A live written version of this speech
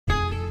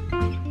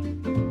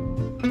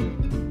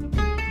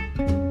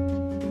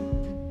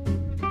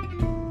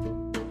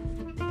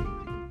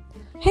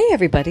Hey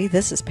everybody,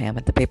 this is Pam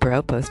at the Paper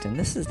Outpost, and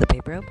this is the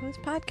Paper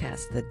Outpost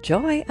podcast, the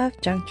joy of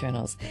junk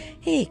journals.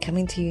 Hey,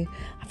 coming to you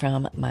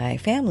from my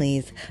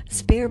family's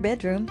spare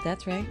bedroom.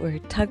 That's right, where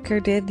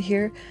Tucker did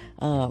here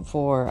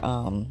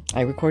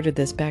I recorded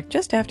this back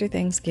just after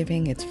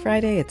Thanksgiving. It's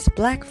Friday, it's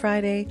Black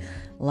Friday,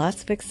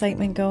 lots of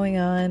excitement going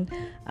on,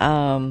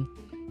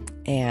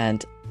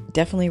 and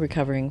definitely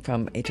recovering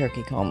from a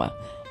turkey coma.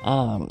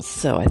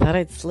 So I thought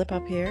I'd slip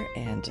up here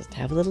and just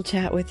have a little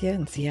chat with you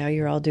and see how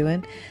you're all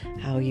doing,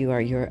 how you are.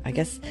 I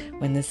guess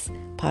when this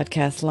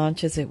podcast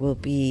launches, it will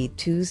be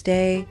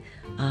Tuesday,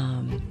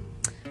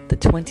 the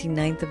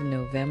 29th of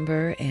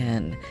November,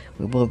 and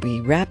we will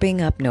be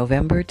wrapping up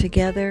November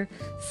together,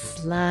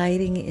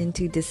 sliding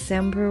into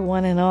December,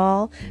 one and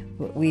all.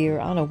 We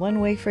are on a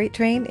one-way freight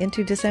train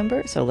into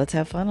December, so let's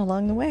have fun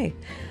along the way.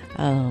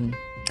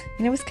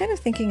 I was kind of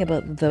thinking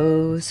about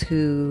those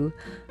who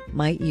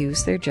might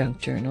use their junk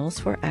journals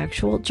for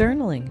actual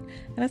journaling.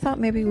 And I thought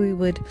maybe we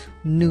would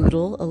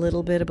noodle a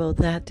little bit about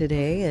that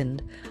today,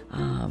 and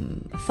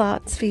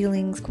thoughts,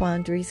 feelings,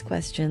 quandaries,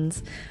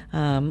 questions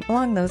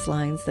along those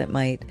lines that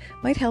might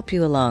help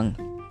you along.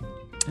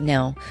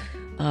 Now,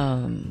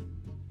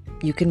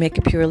 you can make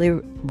a purely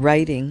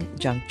writing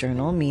junk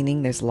journal,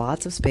 meaning there's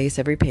lots of space.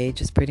 Every page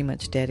is pretty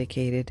much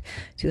dedicated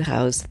to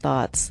house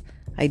thoughts,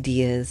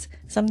 ideas,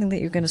 something that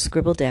you're going to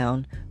scribble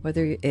down,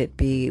 whether it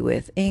be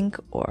with ink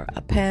or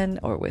a pen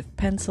or with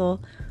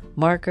pencil,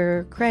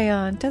 marker,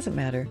 crayon, doesn't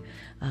matter.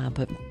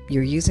 But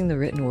you're using the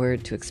written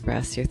word to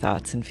express your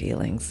thoughts and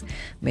feelings.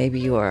 Maybe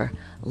you're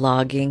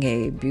logging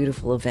a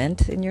beautiful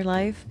event in your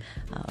life.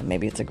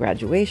 Maybe it's a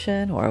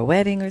graduation or a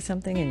wedding or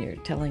something, and you're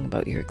telling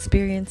about your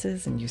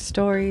experiences and your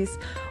stories.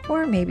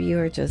 Or maybe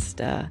you're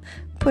just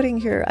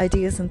putting your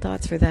ideas and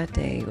thoughts for that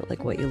day,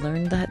 like what you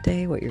learned that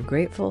day, what you're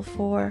grateful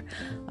for.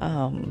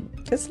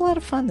 There's a lot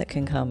of fun that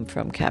can come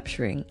from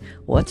capturing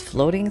what's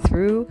floating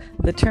through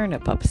the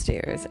turnip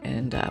upstairs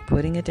and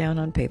putting it down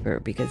on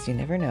paper, because you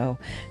never know,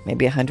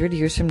 maybe 100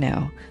 years from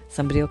now,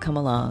 somebody will come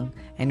along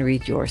and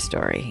read your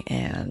story,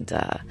 and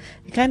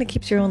it kind of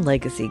keeps your own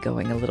legacy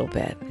going a little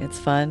bit. It's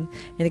fun,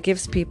 and it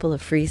gives people a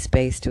free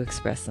space to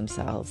express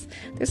themselves.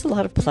 There's a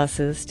lot of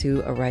pluses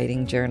to a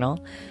writing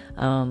journal.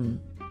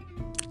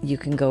 You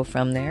can go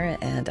from there,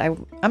 and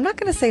I'm not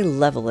going to say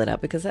level it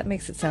up, because that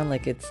makes it sound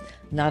like it's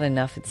not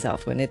enough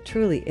itself, when it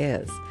truly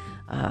is.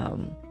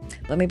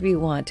 But maybe you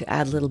want to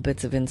add little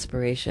bits of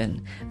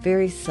inspiration,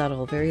 very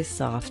subtle, very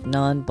soft,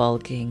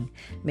 non-bulking.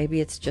 Maybe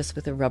it's just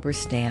with a rubber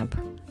stamp.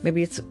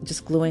 Maybe it's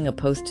just gluing a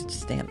postage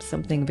stamp,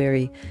 something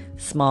very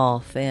small,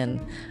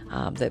 thin,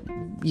 that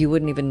you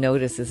wouldn't even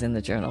notice is in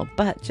the journal.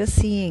 But just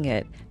seeing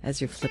it as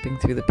you're flipping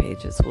through the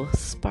pages will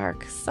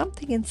spark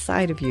something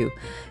inside of you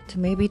to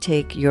maybe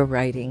take your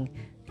writing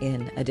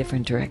in a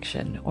different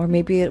direction, or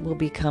maybe it will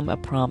become a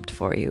prompt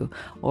for you,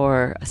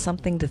 or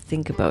something to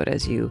think about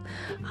as you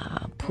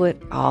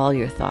put all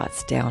your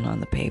thoughts down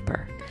on the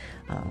paper.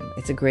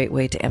 It's a great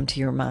way to empty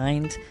your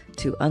mind,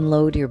 to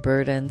unload your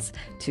burdens,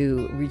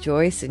 to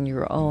rejoice in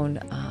your own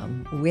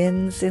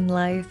wins in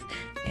life,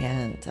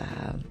 and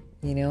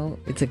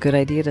it's a good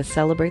idea to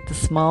celebrate the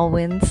small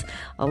wins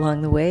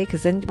along the way,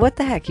 because then what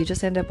the heck, you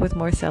just end up with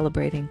more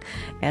celebrating,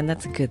 and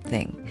that's a good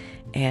thing.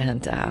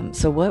 And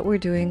so what we're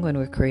doing when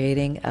we're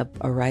creating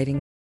a writing.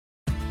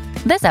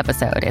 This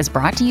episode is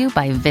brought to you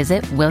by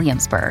Visit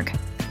Williamsburg.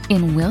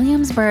 In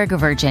Williamsburg,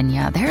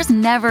 Virginia, there's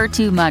never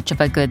too much of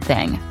a good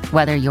thing.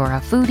 Whether you're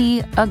a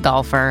foodie, a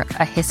golfer,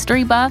 a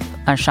history buff,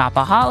 a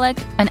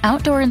shopaholic, an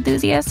outdoor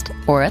enthusiast,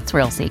 or a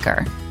thrill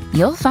seeker,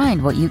 you'll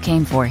find what you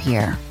came for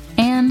here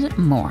and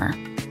more.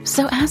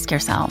 So ask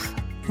yourself,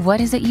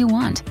 what is it you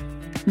want?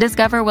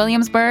 Discover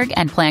Williamsburg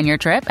and plan your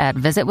trip at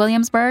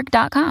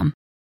visitwilliamsburg.com.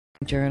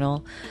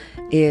 Journal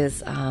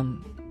is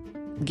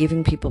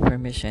giving people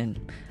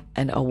permission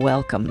and a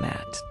welcome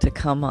mat to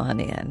come on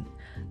in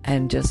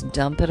and just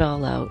dump it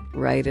all out,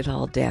 write it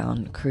all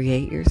down,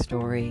 create your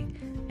story,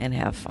 and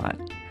have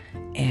fun.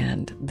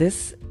 And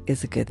this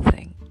is a good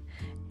thing.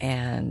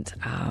 And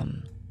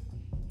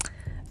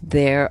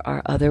there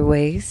are other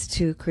ways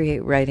to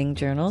create writing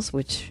journals,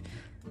 which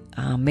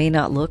may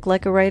not look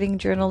like a writing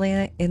journal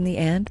in the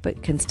end,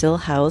 but can still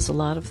house a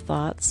lot of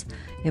thoughts,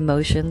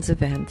 emotions,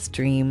 events,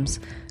 dreams,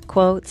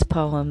 quotes,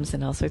 poems,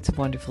 and all sorts of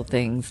wonderful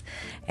things.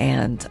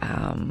 And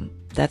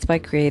that's by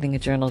creating a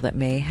journal that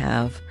may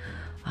have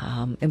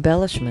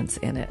embellishments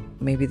in it.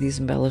 Maybe these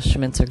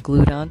embellishments are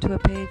glued onto a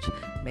page.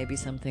 Maybe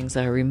some things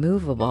are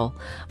removable.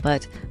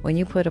 But when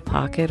you put a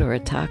pocket or a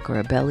tuck or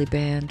a belly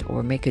band,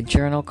 or make a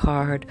journal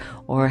card,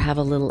 or have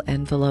a little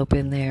envelope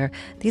in there,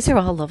 these are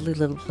all lovely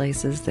little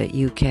places that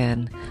you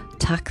can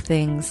tuck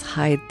things,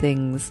 hide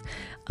things,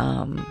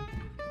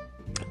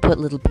 put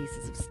little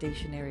pieces of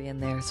stationery in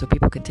there so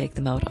people can take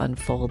them out,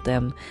 unfold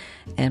them,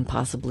 and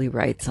possibly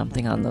write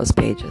something on those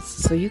pages.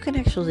 So you can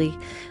actually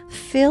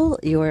fill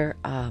your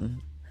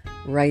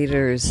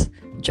writer's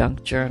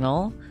junk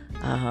journal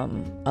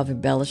of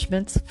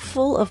embellishments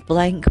full of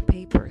blank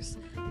papers.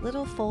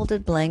 little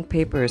folded blank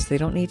papers. They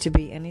don't need to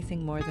be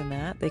anything more than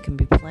that. They can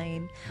be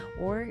plain,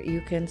 or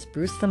you can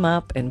spruce them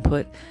up and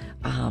put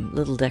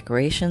little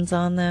decorations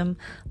on them,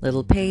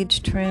 little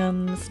page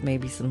trims,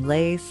 maybe some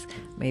lace,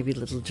 maybe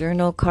little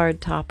journal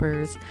card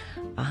toppers.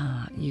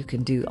 You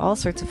can do all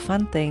sorts of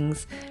fun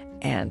things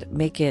and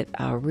make it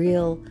a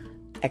real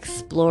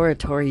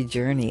exploratory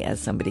journey as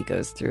somebody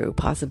goes through,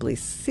 possibly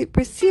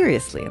super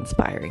seriously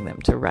inspiring them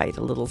to write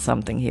a little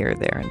something here or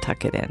there and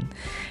tuck it in.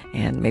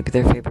 And maybe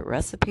their favorite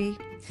recipe,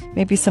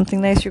 maybe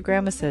something nice your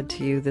grandma said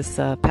to you this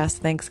past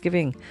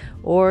Thanksgiving,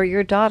 or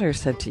your daughter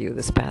said to you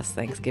this past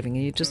Thanksgiving,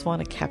 and you just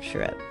want to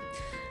capture it.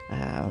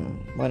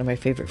 One of my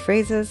favorite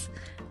phrases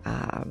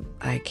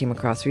I came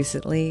across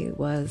recently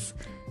was,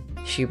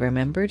 "She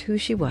remembered who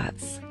she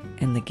was,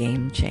 and the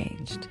game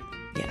changed."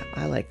 Yeah,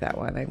 I like that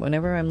one.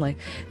 Whenever I'm like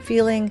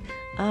feeling,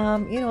 a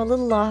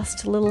little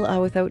lost, a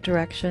little without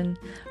direction,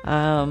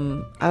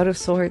 out of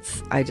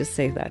sorts, I just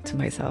say that to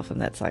myself, and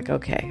that's like,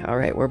 okay, all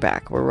right, we're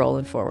back, we're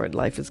rolling forward,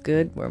 life is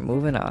good, we're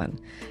moving on,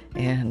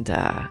 and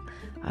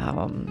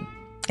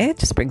it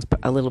just brings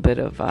a little bit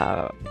of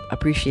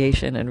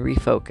appreciation and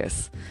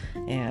refocus.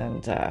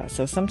 And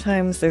so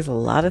sometimes there's a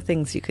lot of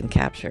things you can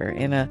capture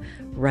in a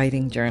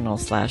writing journal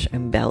 /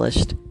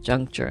 embellished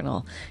junk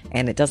journal.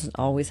 And it doesn't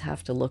always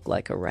have to look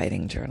like a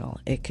writing journal.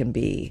 It can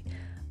be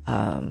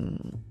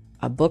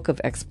a book of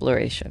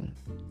exploration.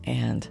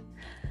 And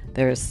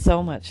there is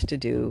so much to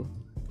do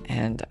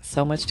and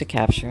so much to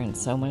capture and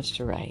so much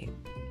to write.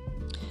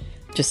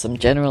 Just some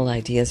general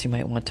ideas you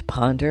might want to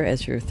ponder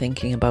as you're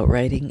thinking about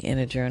writing in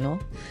a journal.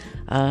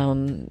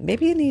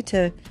 Maybe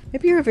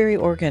you're a very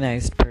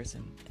organized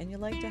person and you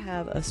like to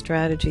have a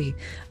strategy,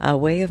 a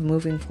way of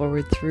moving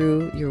forward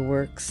through your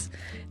works,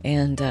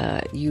 and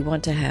you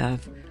want to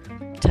have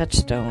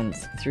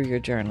touchstones through your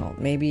journal.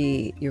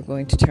 Maybe you're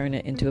going to turn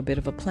it into a bit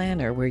of a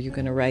planner where you're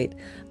going to write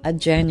a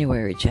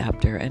January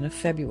chapter and a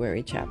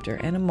February chapter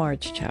and a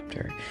March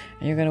chapter,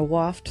 and you're going to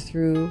waft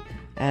through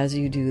as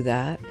you do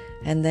that,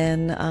 and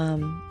then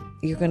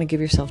you're going to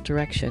give yourself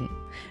direction,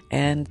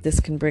 and this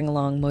can bring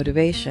along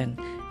motivation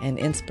and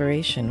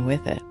inspiration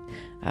with it.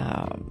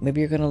 Maybe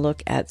you're going to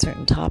look at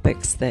certain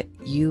topics that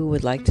you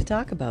would like to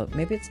talk about.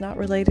 Maybe it's not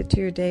related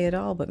to your day at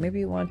all, but maybe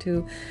you want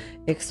to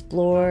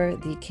explore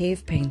the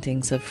cave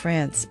paintings of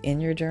France in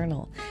your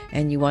journal,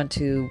 and you want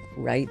to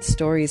write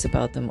stories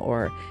about them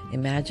or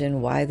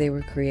imagine why they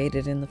were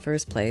created in the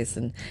first place,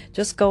 and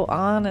just go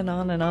on and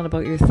on and on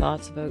about your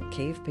thoughts about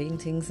cave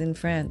paintings in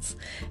France.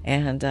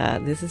 And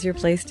this is your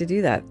place to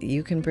do that.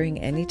 You can bring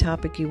any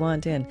topic you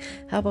want in.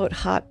 How about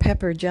hot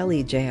pepper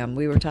jelly jam?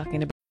 We were talking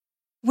about.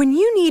 When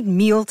you need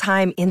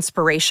mealtime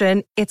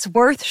inspiration, it's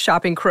worth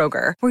shopping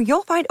Kroger, where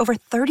you'll find over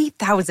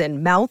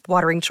 30,000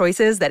 mouth-watering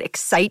choices that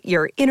excite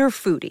your inner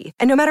foodie.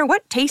 And no matter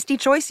what tasty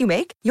choice you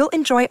make, you'll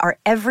enjoy our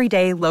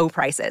everyday low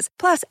prices,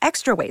 plus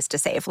extra ways to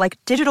save, like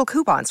digital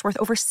coupons worth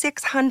over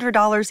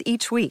 $600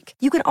 each week.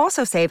 You can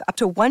also save up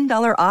to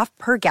 $1 off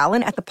per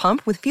gallon at the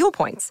pump with fuel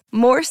points.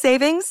 More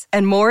savings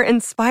and more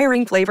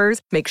inspiring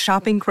flavors make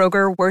shopping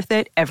Kroger worth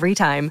it every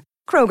time.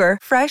 Kroger,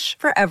 fresh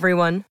for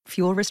everyone.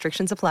 Fuel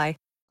restrictions apply.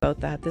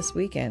 About that this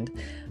weekend.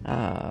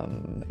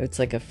 It's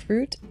like a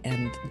fruit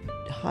and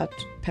hot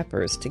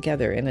peppers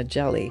together in a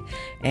jelly,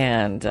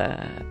 and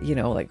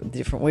like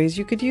different ways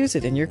you could use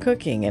it in your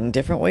cooking and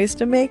different ways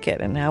to make it,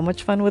 and how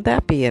much fun would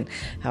that be, and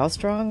how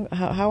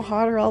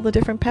hot are all the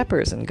different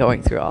peppers, and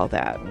going through all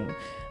that,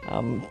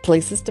 and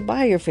places to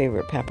buy your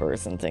favorite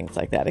peppers and things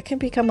like that. It can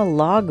become a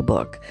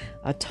logbook,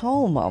 a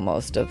tome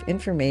almost of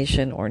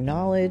information or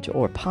knowledge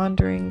or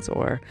ponderings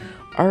or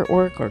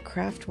artwork or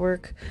craft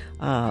work.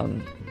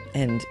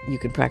 And you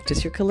can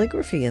practice your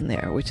calligraphy in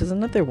there, which is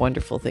another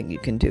wonderful thing you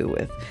can do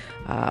with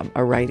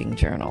a writing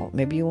journal.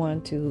 Maybe you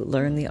want to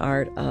learn the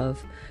art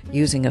of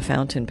using a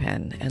fountain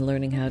pen and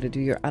learning how to do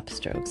your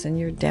upstrokes and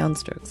your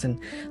downstrokes, and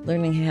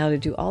learning how to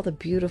do all the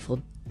beautiful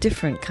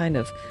different kind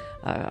of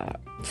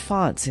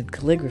fonts in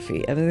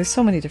calligraphy. I mean, there's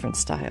so many different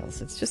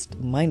styles. It's just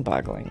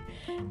mind-boggling.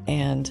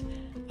 And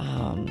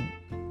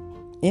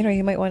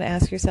you might want to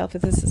ask yourself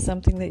if this is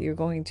something that you're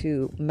going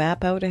to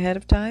map out ahead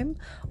of time,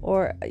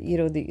 or,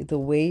 the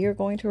way you're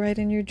going to write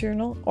in your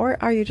journal, or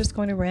are you just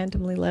going to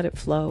randomly let it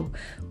flow?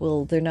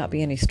 Will there not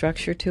be any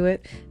structure to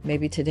it?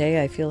 Maybe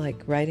today I feel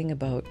like writing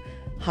about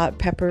hot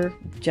pepper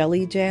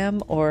jelly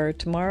jam, or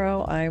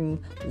tomorrow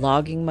I'm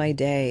logging my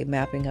day,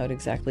 mapping out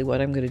exactly what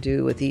I'm going to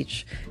do with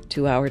each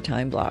 2-hour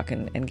time block,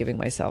 and giving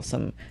myself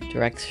some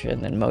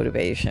direction and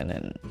motivation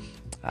and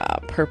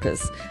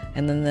purpose.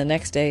 And then the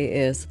next day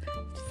is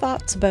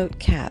thoughts about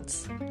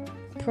cats,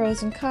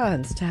 pros and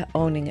cons to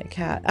owning a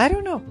cat. I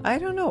don't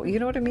know. You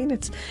know what I mean?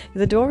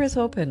 The door is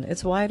open.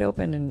 It's wide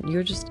open, and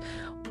you're just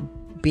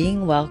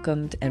being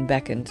welcomed and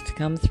beckoned to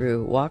come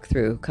through, walk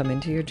through, come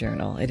into your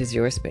journal. It is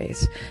your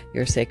space,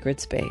 your sacred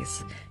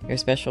space, your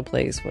special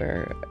place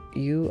where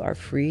you are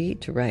free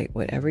to write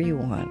whatever you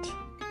want.